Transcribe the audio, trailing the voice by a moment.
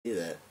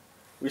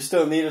We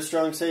still need a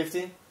strong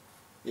safety?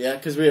 Yeah,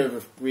 because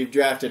we've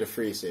drafted a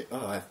free safety.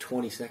 Oh, I have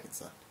 20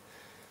 seconds left.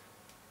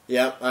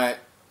 Yep, alright.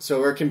 So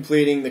we're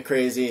completing the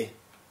crazy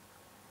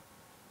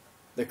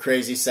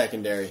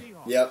secondary.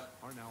 Yep.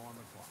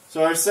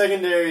 So our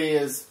secondary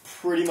is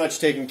pretty much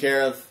taken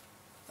care of.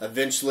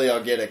 Eventually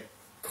I'll get a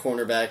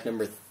cornerback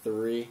number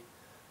 3.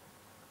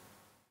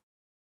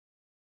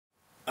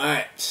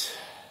 Alright.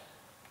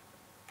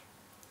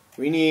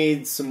 We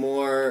need some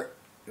more.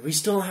 We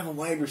still don't have a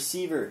wide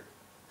receiver.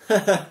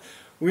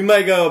 We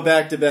might go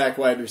back-to-back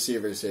wide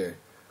receivers here.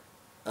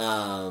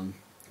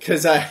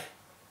 Because I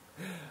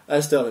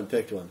still haven't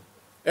picked one.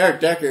 Eric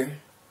Decker.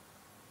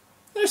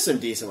 There's some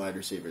decent wide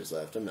receivers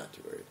left. I'm not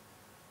too worried.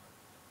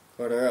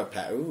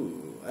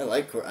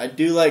 I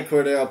do like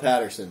Cordero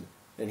Patterson.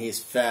 And he's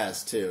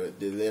fast, too.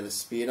 Do they have a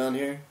speed on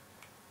here?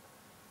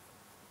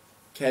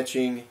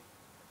 Catching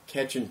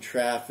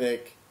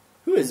traffic.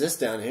 Who is this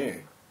down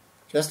here?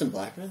 Justin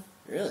Blackman?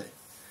 Really?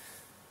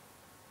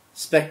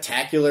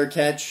 Spectacular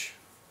catch.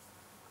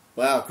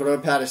 Wow,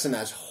 Cordero Patterson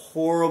has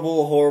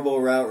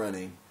horrible route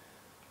running.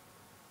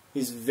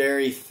 He's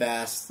very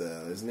fast,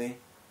 though, isn't he?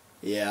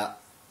 Yeah.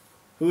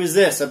 Who is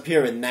this up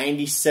here with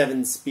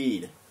 97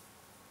 speed?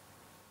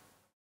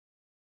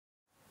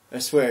 I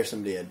swear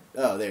somebody had...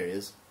 Oh, there he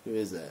is. Who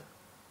is that?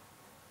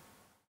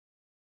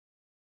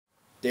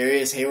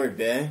 Darius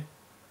Hayward-Bay?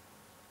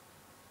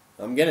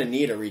 I'm going to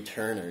need a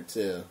returner,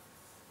 too.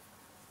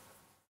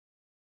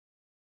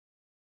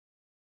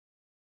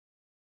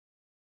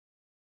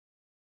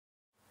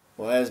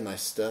 Why is my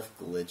stuff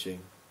glitching?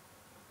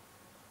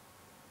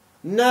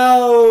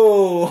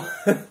 No!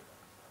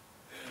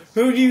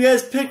 Who do you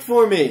guys pick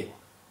for me?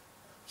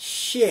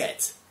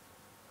 Shit.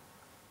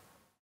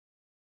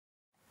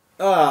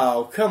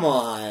 Oh, come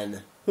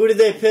on. Who did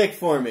they pick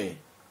for me?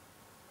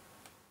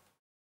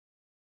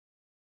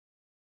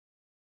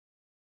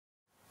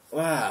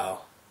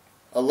 Wow.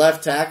 A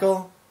left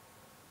tackle?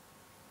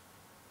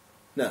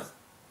 No.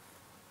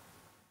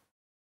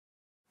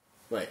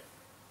 Wait.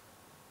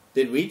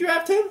 Did we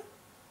draft him?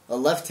 A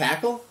left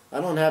tackle?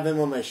 I don't have him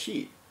on my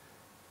sheet.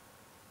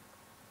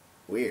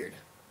 Weird.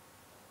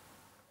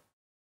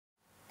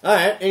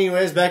 Alright,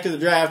 anyways, back to the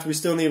draft. We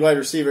still need wide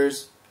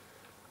receivers.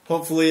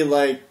 Hopefully,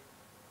 like...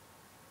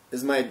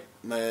 Is my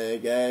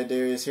guy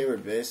Darius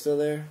Hayward-Bay still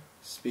there?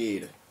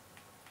 Speed.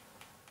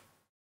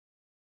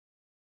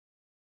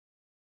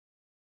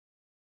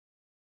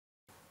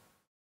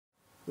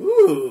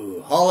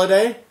 Ooh,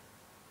 Holiday?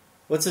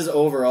 What's his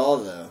overall,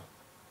 though?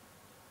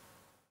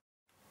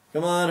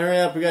 Come on, hurry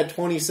up. We got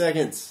 20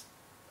 seconds.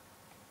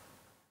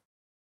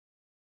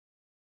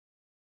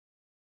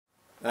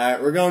 Alright,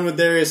 we're going with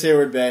Darius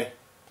Hayward-Bay.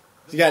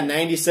 He's got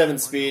 97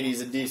 speed.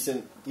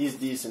 He's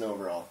decent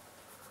overall.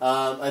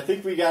 I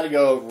think we got to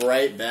go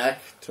right back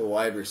to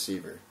wide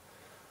receiver.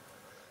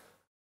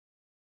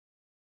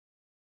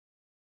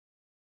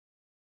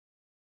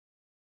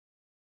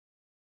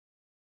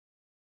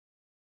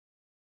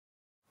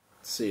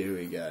 Let's see who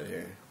we got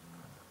here.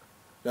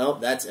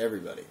 Nope, that's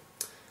everybody.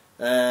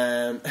 We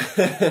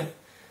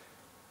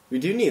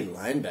do need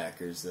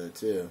linebackers, though,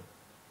 too.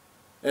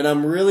 And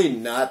I'm really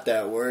not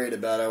that worried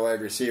about our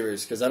wide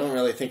receivers because I don't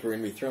really think we're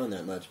going to be throwing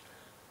that much.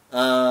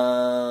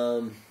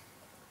 I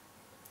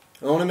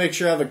want to make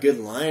sure I have a good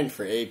line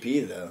for AP,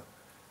 though.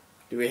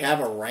 Do we have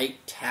a right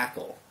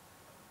tackle?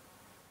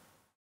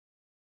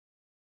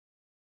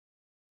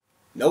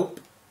 Nope.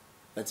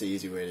 That's an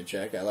easy way to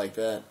check. I like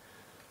that.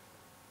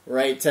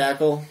 Right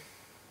tackle.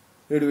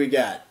 Who do we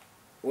got?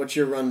 What's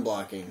your run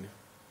blocking?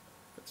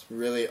 That's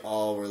really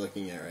all we're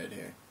looking at right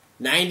here.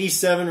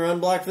 97 run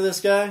block for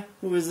this guy?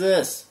 Who is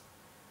this?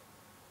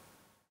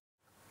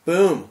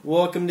 Boom.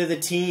 Welcome to the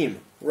team.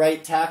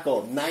 Right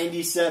tackle.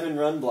 97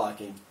 run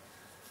blocking.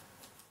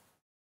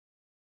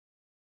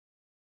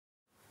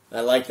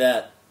 I like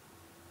that.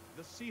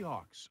 The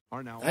Seahawks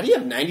are now... How do you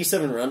have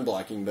 97 run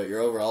blocking, but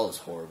your overall is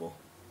horrible?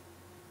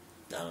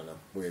 I don't know.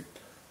 Weird.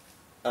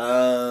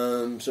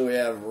 So we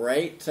have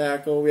right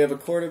tackle. We have a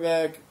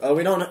quarterback. Oh,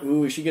 we don't...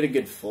 Ooh, we should get a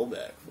good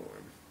fullback for him.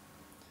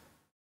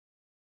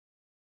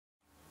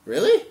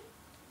 Really?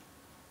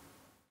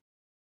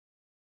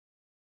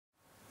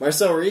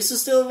 Marcel Reese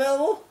is still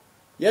available?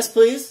 Yes,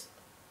 please.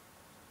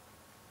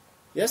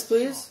 Yes,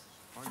 please.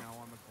 Are now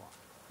on the clock.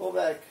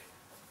 Fullback.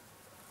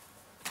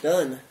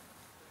 Done.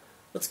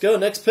 Let's go,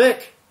 next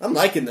pick. I'm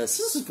liking this.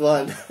 This is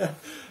fun.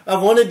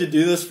 I've wanted to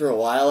do this for a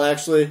while,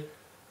 actually.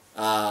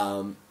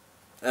 And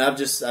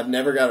I've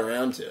never got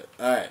around to it.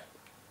 Alright.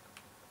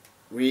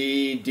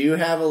 We do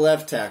have a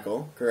left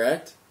tackle,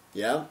 correct?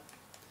 Yep.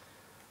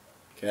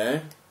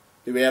 Okay.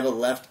 Do we have a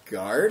left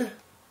guard?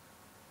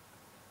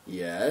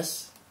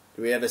 Yes.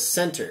 Do we have a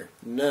center?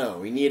 No,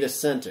 we need a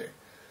center.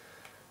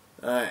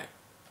 Alright.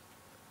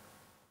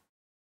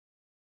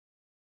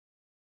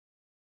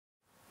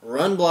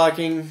 Run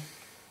blocking.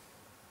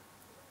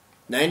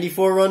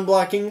 94 run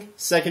blocking.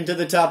 Second to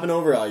the top in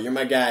overall. You're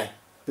my guy.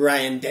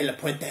 Brian De La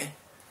Puente.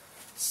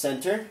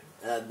 Center.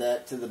 Add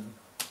that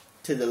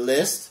to the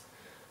list.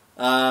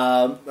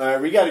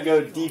 Alright, we got to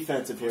go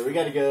defensive here. We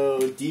got to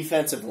go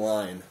defensive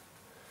line.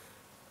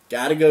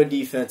 Gotta go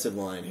defensive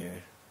line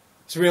here.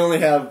 So we only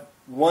have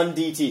one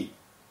DT.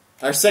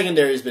 Our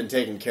secondary's been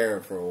taken care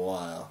of for a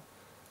while.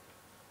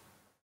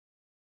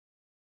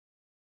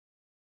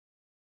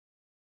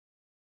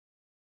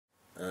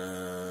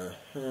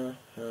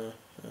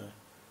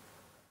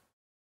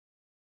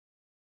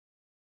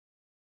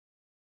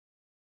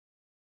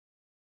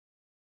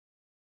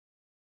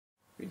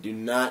 We do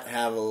not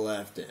have a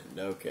left end.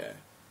 Okay.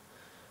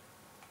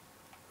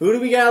 Who do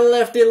we got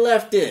left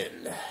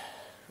end?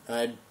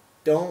 I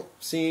don't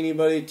see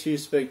anybody too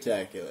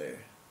spectacular.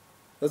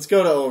 Let's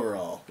go to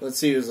overall. Let's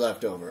see who's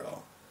left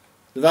overall.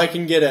 If I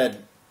can get a...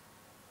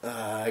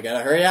 I gotta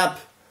hurry up.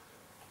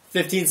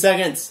 15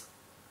 seconds.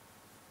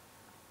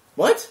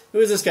 What? Who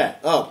is this guy?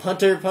 Oh,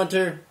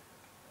 punter.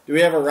 Do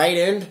we have a right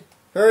end?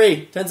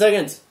 Hurry. 10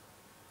 seconds.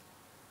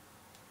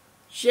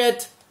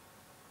 Shit.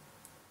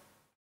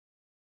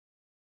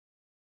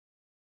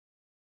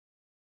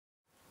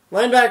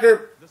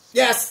 Linebacker.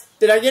 Yes.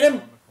 Did I get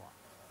him?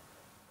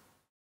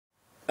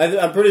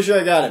 I'm pretty sure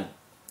I got him.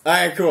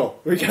 Alright, cool.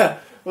 We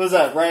got... What was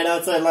that? Right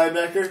outside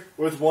linebacker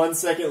with 1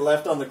 second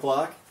left on the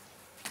clock.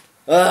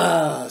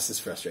 This is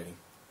frustrating.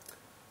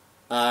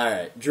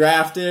 Alright.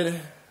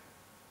 Drafted.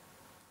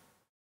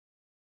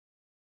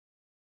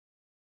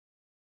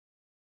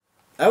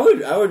 I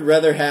would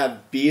rather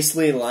have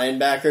beastly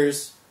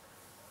linebackers.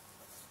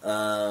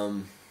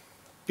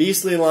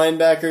 Beastly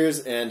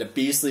linebackers and a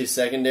beastly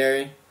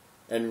secondary,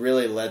 and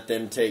really let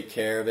them take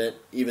care of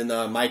it, even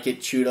though I might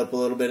get chewed up a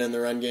little bit in the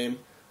run game.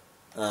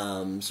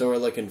 So we're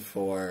looking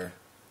for...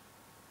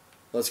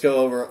 Let's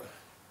go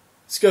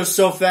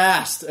so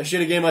fast. I should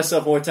have gave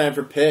myself more time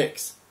for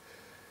picks.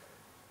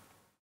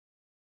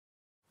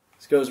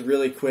 This goes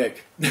really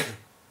quick.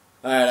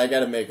 Alright, I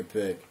gotta make a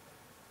pick.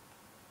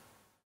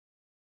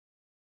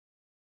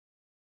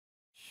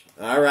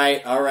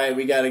 Alright,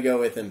 we gotta go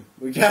with him.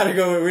 We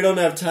don't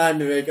have time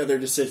to make other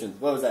decisions.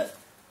 What was that?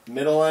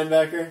 Middle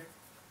linebacker?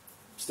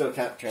 Still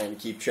trying to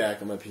keep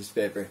track on my piece of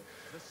paper.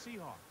 The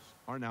Seahawks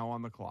are now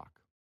on the clock.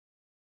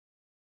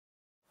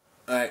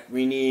 Alright,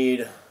 we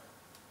need...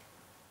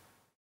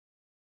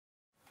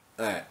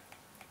 Alright.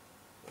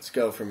 Let's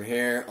go from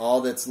here. All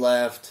that's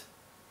left.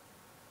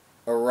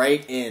 A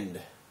right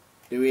end.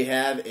 Do we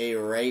have a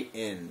right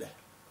end?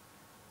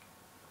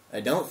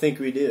 I don't think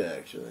we do,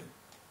 actually.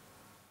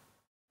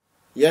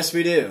 Yes,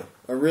 we do.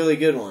 A really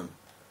good one.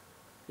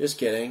 Just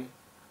kidding.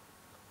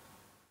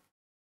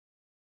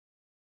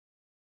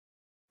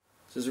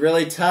 This is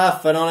really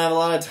tough. I don't have a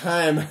lot of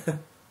time.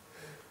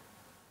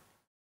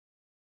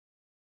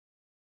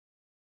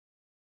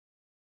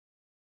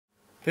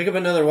 Pick up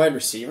another wide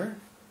receiver?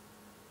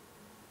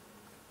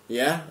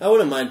 Yeah, I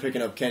wouldn't mind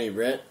picking up Kenny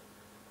Britt.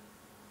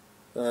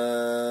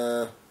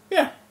 Yeah,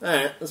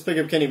 alright, let's pick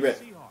up Kenny Britt.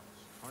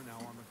 Seahawks are now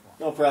on the clock.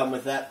 No problem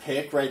with that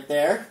pick right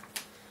there.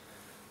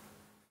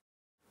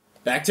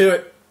 Back to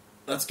it.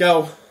 Let's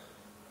go.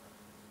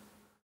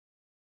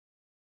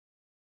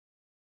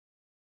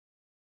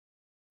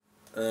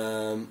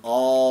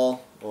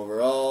 All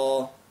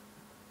overall.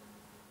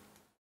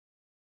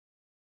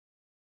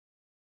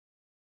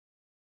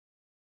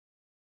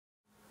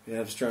 We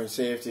have strong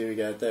safety. We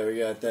got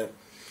that.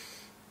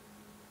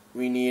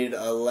 We need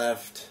a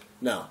left.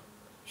 No.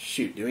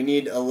 Shoot. Do we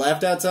need a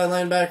left outside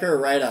linebacker or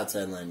right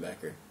outside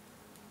linebacker?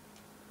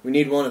 We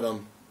need one of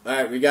them.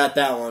 Alright, we got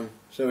that one.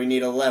 So we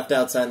need a left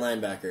outside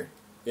linebacker.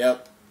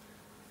 Yep.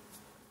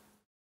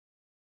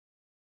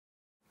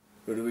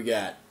 Who do we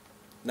got?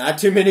 Not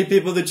too many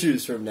people to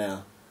choose from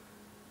now.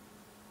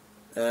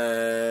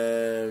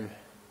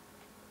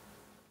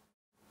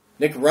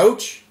 Nick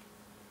Roach?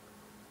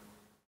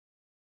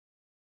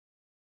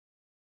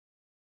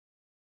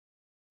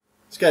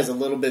 This guy's a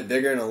little bit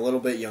bigger and a little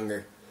bit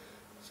younger.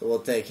 So we'll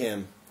take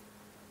him.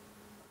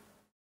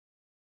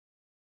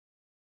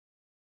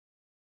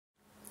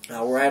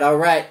 Alright.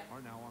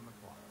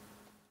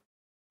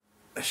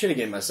 I should have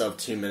given myself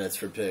 2 minutes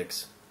for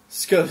picks.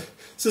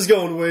 This is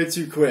going way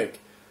too quick.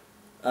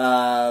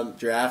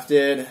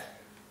 Drafted.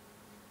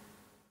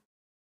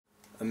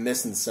 I'm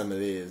missing some of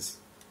these.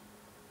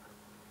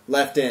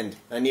 Left end.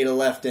 I need a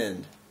left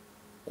end.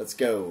 Let's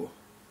go.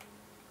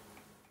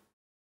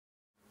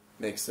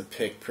 Makes the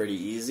pick pretty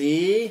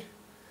easy.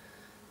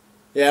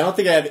 Yeah, I don't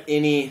think I have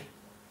any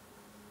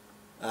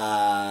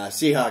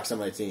Seahawks on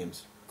my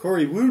teams.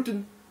 Corey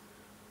Wooten.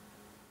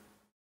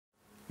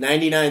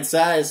 99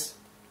 size.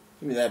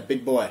 Give me that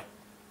big boy.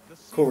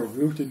 Corey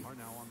Wooten.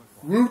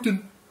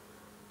 Wooten.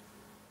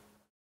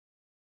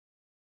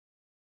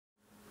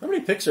 How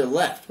many picks are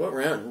left? What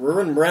round?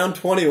 We're in round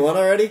 21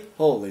 already?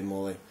 Holy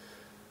moly.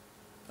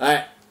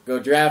 Alright, go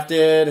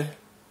drafted.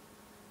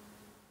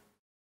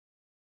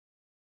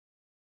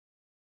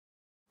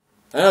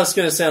 I know it's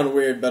going to sound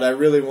weird, but I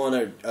really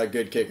want a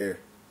good kicker.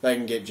 If I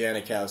can get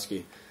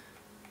Janikowski.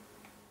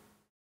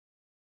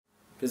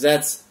 Because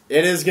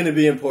it is going to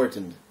be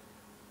important.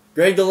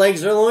 Greg the Leg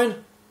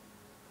Zerloin?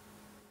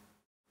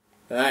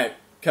 Alright,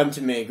 come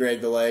to me,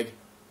 Greg the Leg.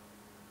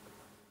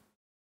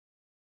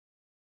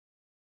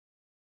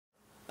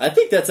 I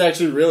think that's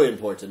actually really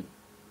important.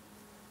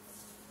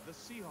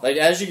 Like,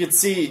 as you can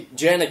see,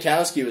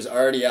 Janikowski was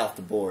already off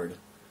the board.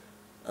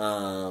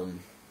 Not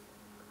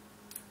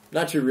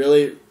too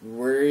really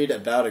worried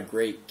about a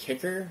great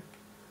kicker.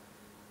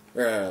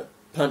 Or a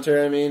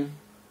punter, I mean.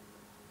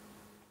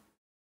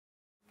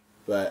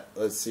 But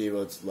let's see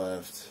what's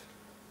left.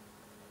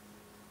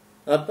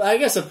 I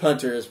guess a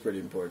punter is pretty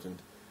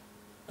important.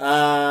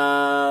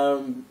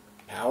 Power.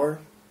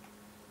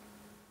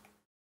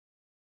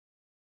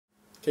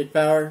 Kick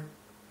power.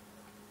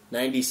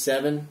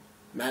 97.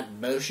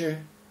 Matt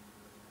Bosher.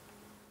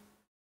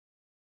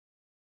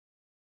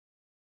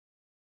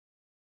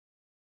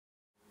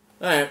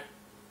 Alright.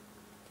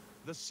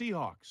 The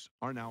Seahawks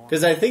are now on.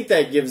 Because I think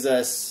that gives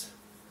us...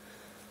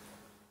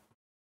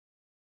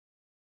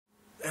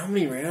 How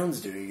many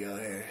rounds do we go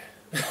here?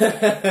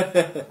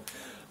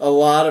 A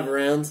lot of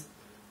rounds.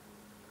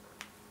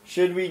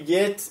 Should we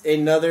get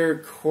another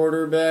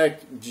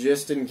quarterback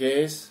just in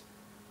case?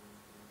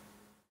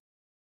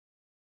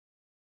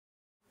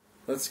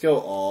 Let's go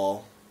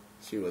all.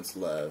 See what's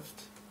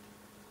left.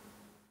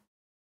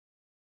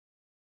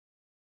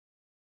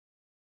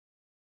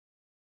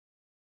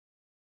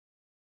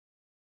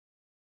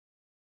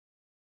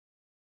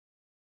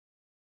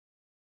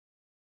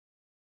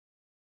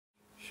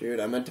 Shoot,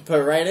 I meant to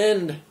put right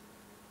end.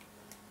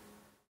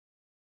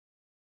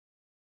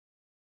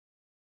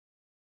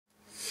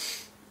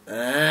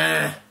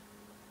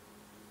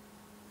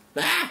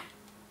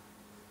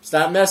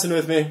 Stop messing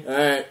with me.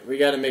 Alright, we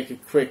gotta make a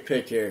quick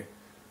pick here.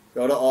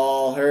 Go to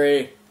all,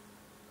 hurry.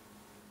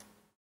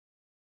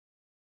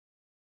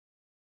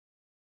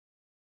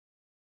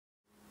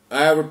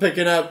 Alright, we're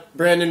picking up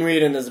Brandon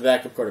Weeden as a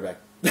backup quarterback.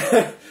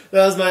 That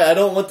was I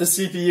don't want the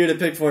CPU to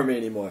pick for me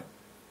anymore.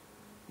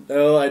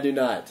 No, I do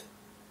not.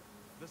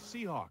 The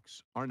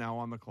Seahawks are now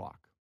on the clock.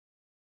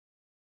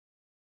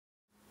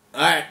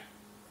 Alright.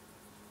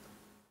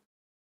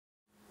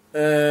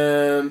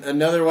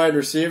 Another wide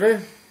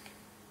receiver.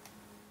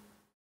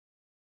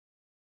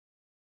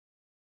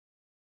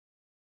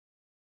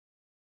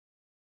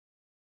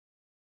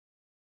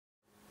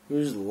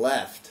 Who's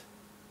left?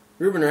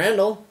 Ruben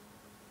Randall.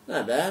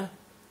 Not bad.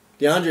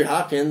 DeAndre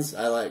Hopkins.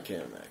 I like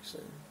him,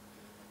 actually.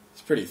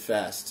 He's pretty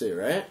fast, too,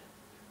 right?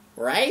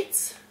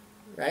 Right?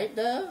 Right,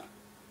 though?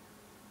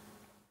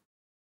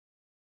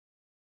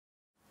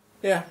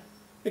 Yeah.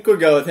 I think we'll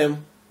go with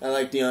him. I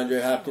like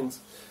DeAndre Hopkins.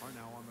 Are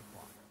now on the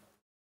clock.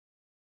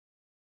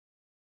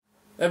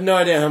 I have no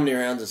idea how many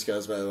rounds this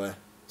goes, by the way.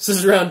 This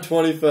is round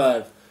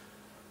 25.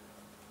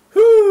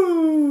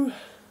 Whoo!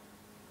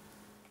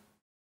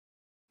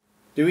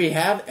 Do we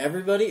have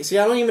everybody? See,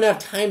 I don't even have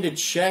time to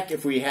check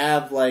if we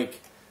have,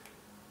 like,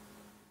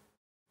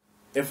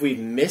 if we've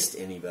missed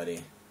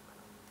anybody.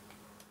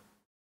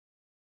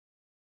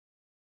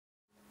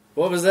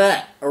 What was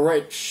that? A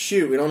right,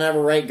 shoot, we don't have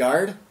a right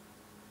guard?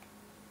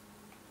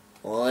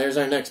 Well, there's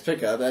our next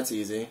pickup. That's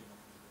easy.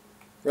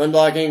 Run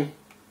blocking.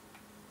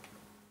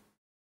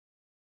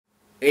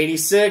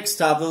 86,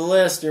 top of the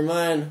list. You're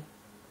mine.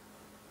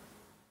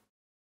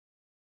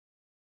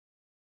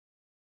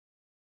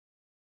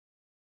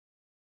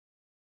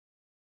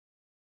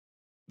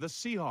 The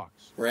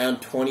Seahawks.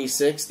 Round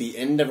 26, the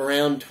end of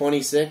round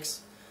 26.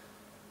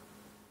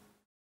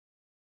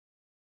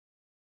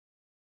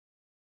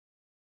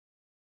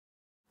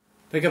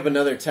 Pick up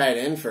another tight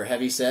end for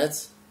heavy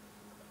sets.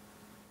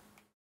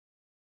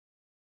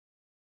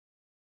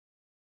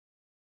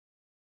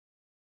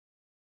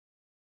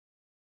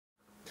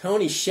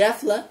 Tony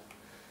Scheffler.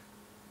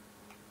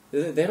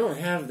 They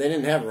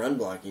didn't have run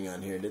blocking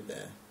on here, did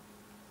they?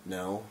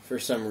 No, for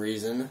some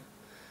reason.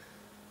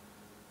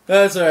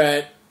 That's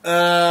alright.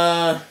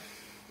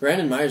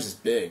 Brandon Myers is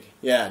big.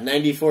 Yeah,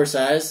 94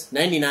 size.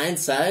 99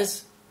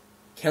 size.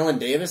 Kellen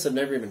Davis, I've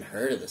never even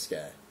heard of this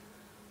guy.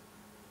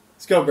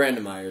 Let's go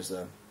Brandon Myers,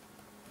 though.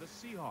 The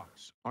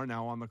Seahawks are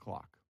now on the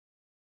clock.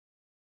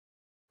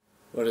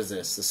 What is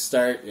this? The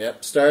start?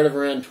 Yep, start of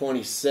round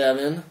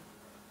 27.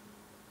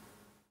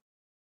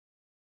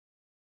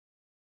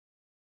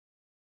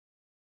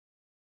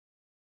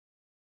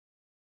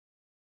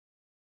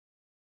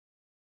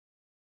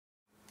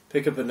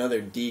 Pick up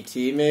another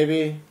DT,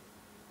 maybe?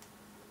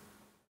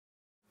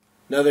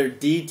 Another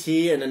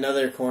DT and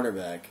another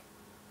cornerback.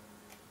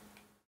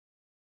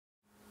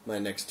 My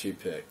next two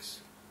picks.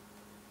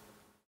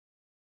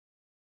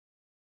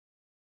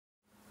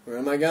 Where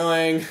am I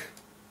going?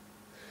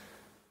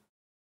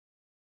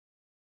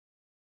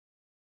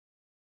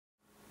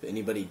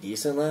 Anybody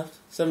decent left?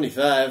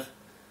 75.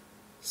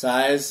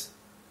 Size.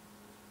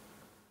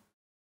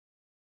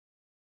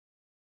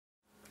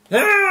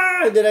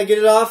 Ah! Did I get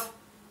it off?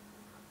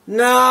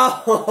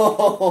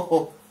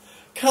 No!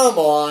 Come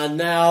on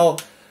now.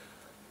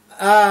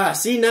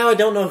 See, now I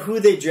don't know who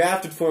they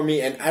drafted for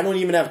me, and I don't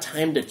even have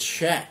time to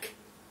check.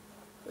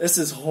 This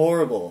is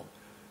horrible.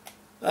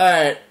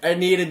 Alright, I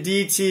need a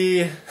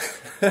DT.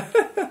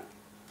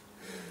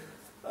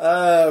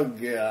 Oh,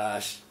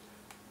 gosh.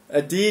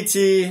 A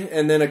DT,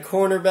 and then a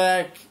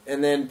cornerback,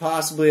 and then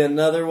possibly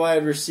another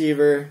wide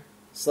receiver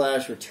 /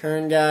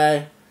 return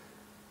guy.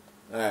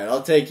 Alright,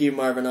 I'll take you,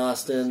 Marvin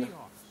Austin. Seahawks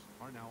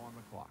are now on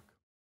the clock.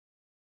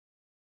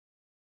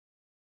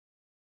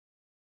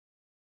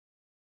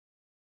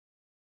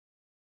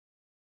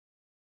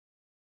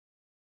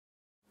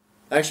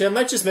 Actually, I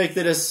might just make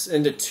this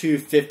into 2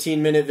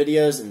 15-minute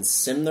videos and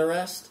sim the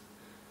rest.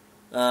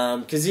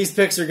 Because these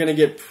picks are going to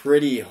get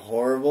pretty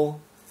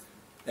horrible.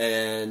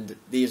 And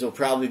these will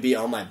probably be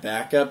all my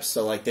backups,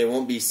 so like they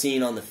won't be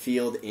seen on the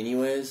field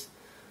anyways.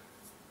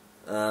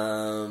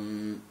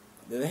 Do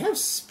they have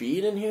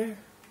speed in here?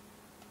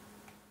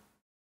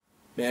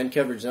 Man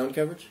coverage, zone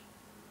coverage?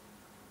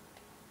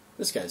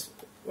 This guy's...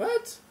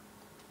 What?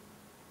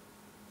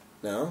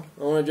 No,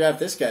 I want to draft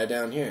this guy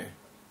down here.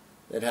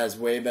 That has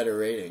way better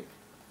rating.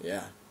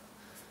 Yeah.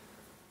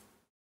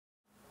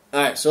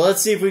 Alright, so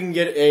let's see if we can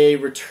get a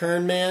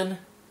return man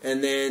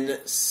and then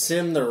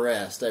sim the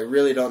rest. I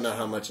really don't know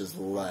how much is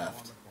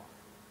left.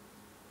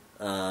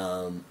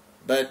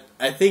 But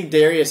I think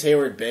Darius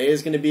Hayward-Bay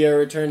is going to be our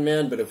return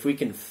man, but if we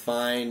can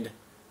find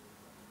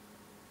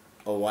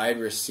a wide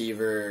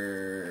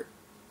receiver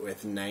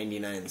with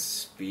 99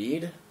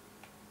 speed...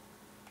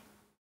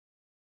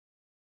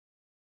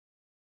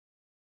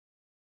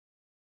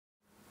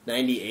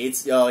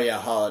 98. Oh yeah,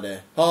 Holiday.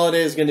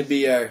 Holiday is going to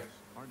be our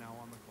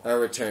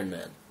return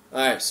man.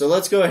 Alright, so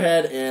let's go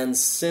ahead and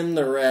sim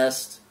the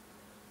rest.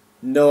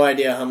 No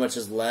idea how much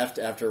is left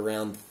after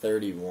round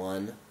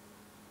 31.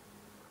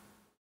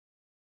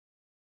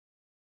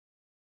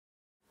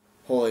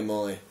 Holy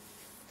moly.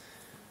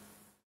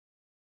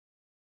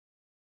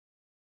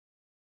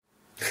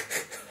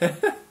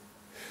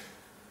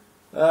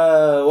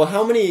 Well,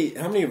 how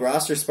many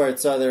roster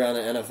spots are there on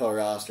an NFL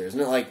roster? Isn't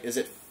it like, is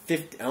it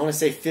 50, I want to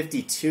say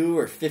 52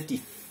 or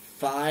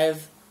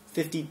 55?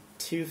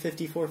 52,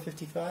 54,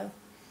 55?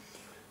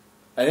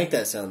 I think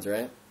that sounds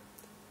right.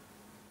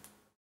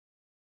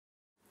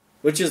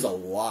 Which is a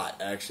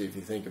lot, actually, if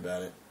you think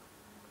about it.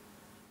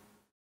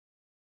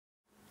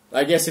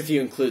 I guess if you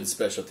include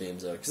special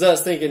teams, though. Because I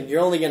was thinking,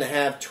 you're only going to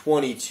have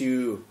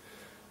 22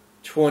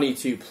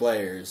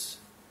 players.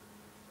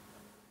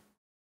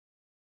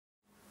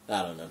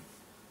 I don't know.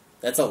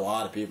 That's a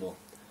lot of people.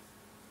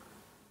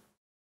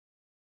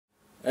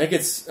 I think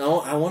it's...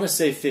 I want to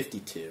say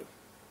 52.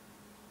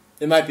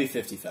 It might be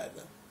 55,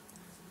 though.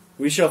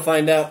 We shall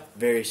find out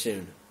very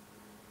soon.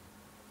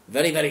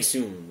 Very, very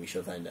soon we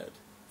shall find out.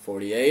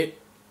 48.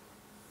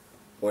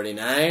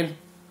 49.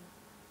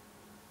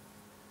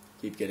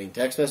 Keep getting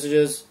text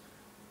messages.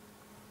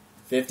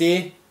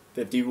 50.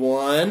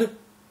 51.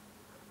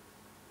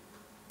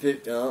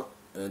 52.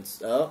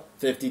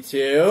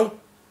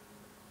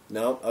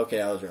 Nope.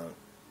 Okay, I was wrong.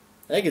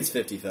 I think it's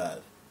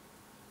 55.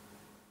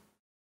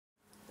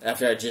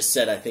 After I just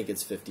said I think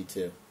it's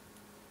 52.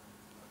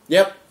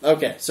 Yep.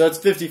 Okay, so it's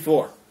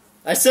 54.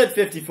 I said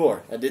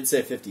 54. I did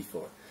say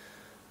 54.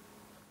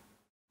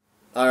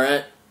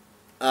 Alright.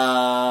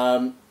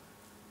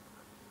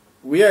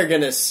 We are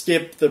going to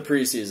skip the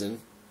preseason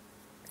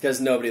because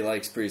nobody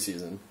likes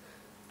preseason.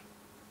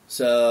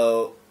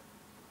 So,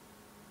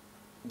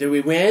 do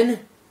we win?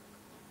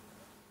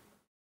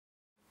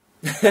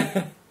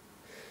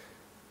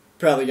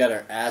 Probably got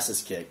our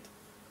asses kicked.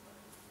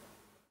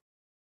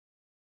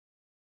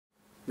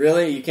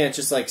 Really? You can't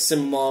just like sim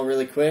them all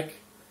really quick?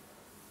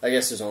 I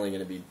guess there's only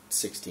going to be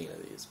 16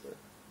 of these, but...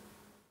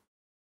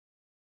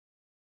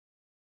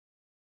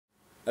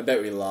 I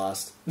bet we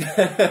lost.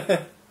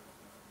 I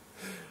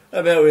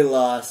bet we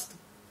lost.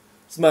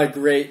 It's my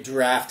great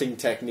drafting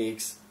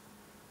techniques.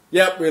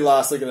 Yep, we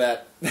lost. Look at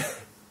that.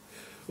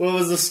 What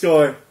was the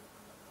score?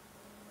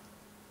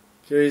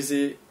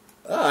 Crazy.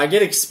 Oh, I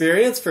get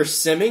experience for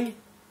simming?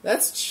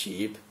 That's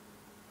cheap.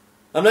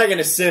 I'm not going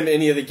to sim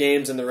any of the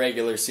games in the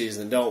regular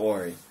season, don't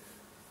worry.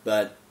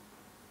 But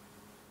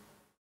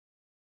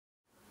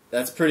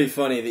that's pretty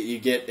funny that you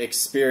get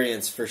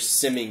experience for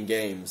simming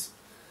games.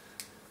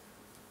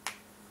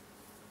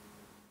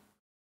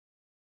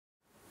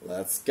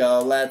 Let's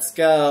go, let's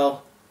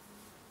go.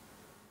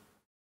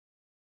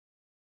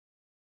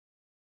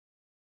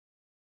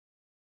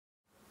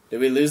 Did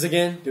we lose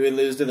again? Did we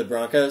lose to the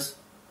Broncos?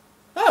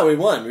 Oh, we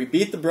won. We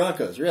beat the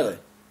Broncos, really.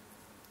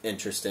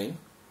 Interesting.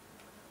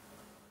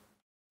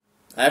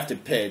 I have to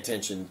pay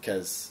attention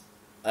because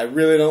I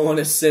really don't want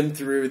to sim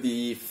through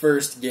the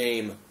first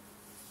game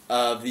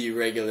of the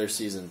regular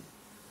season.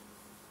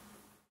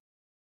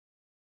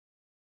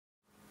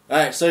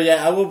 Alright, so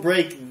yeah, I will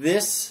break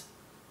this.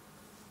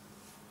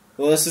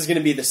 Well, this is going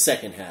to be the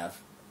second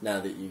half, now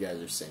that you guys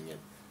are singing.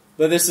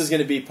 But this is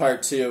going to be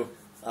part 2.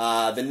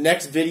 The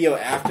next video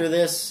after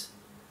this,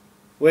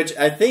 which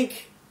I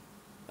think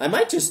I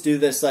might just do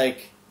this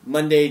like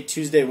Monday,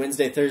 Tuesday,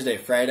 Wednesday, Thursday,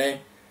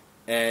 Friday,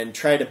 and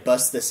try to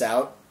bust this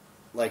out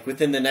like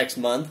within the next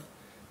month.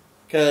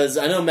 Because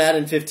I know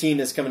Madden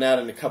 15 is coming out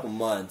in a couple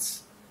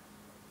months.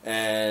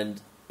 And,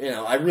 you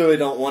know, I really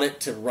don't want it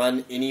to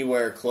run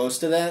anywhere close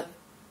to that.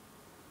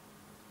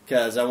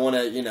 Because I want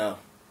to, you know...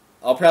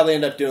 I'll probably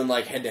end up doing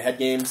like head-to-head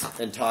games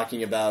and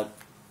talking about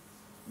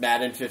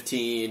Madden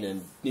 15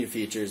 and new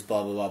features,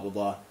 blah, blah, blah, blah,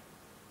 blah.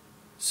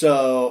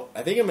 So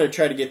I think I'm going to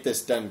try to get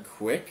this done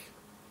quick.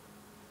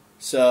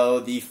 So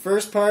the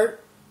first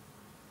part,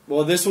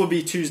 well, this will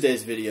be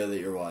Tuesday's video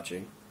that you're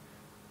watching.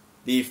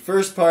 The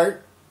first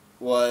part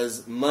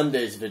was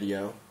Monday's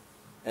video.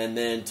 And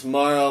then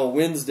tomorrow,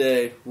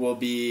 Wednesday, will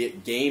be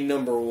game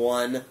number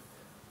 1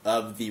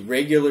 of the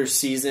regular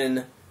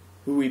season,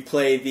 who we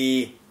play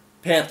the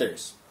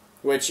Panthers,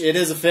 which it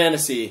is a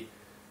fantasy,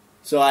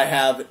 so I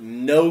have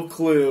no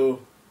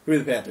clue who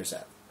the Panthers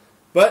have.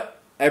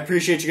 But I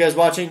appreciate you guys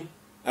watching.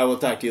 I will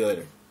talk to you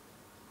later.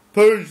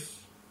 Peace!